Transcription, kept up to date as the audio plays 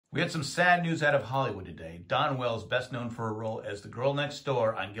We had some sad news out of Hollywood today. Dawn Wells, best known for her role as the girl next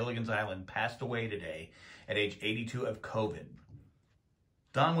door on Gilligan's Island, passed away today at age 82 of COVID.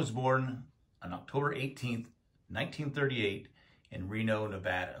 Dawn was born on October 18th, 1938 in Reno,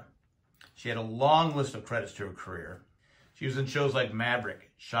 Nevada. She had a long list of credits to her career. She was in shows like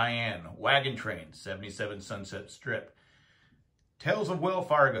Maverick, Cheyenne, Wagon Train, 77 Sunset Strip, Tales of Wells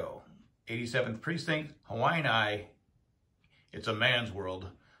Fargo, 87th Precinct, Hawaiian Eye, It's a Man's World,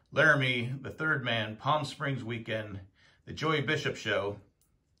 Laramie, The Third Man, Palm Springs Weekend, The Joey Bishop Show,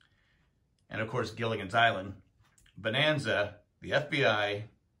 and of course Gilligan's Island, Bonanza, The FBI,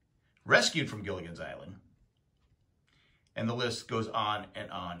 Rescued from Gilligan's Island, and the list goes on and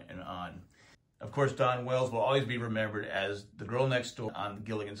on and on. Of course, Dawn Wells will always be remembered as the girl next door on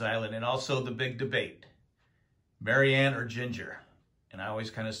Gilligan's Island, and also the big debate, Marianne or Ginger. And I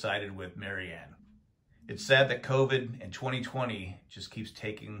always kind of sided with Marianne. It's sad that COVID and 2020 just keeps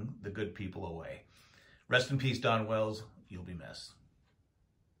taking the good people away. Rest in peace, Dawn Wells. You'll be missed.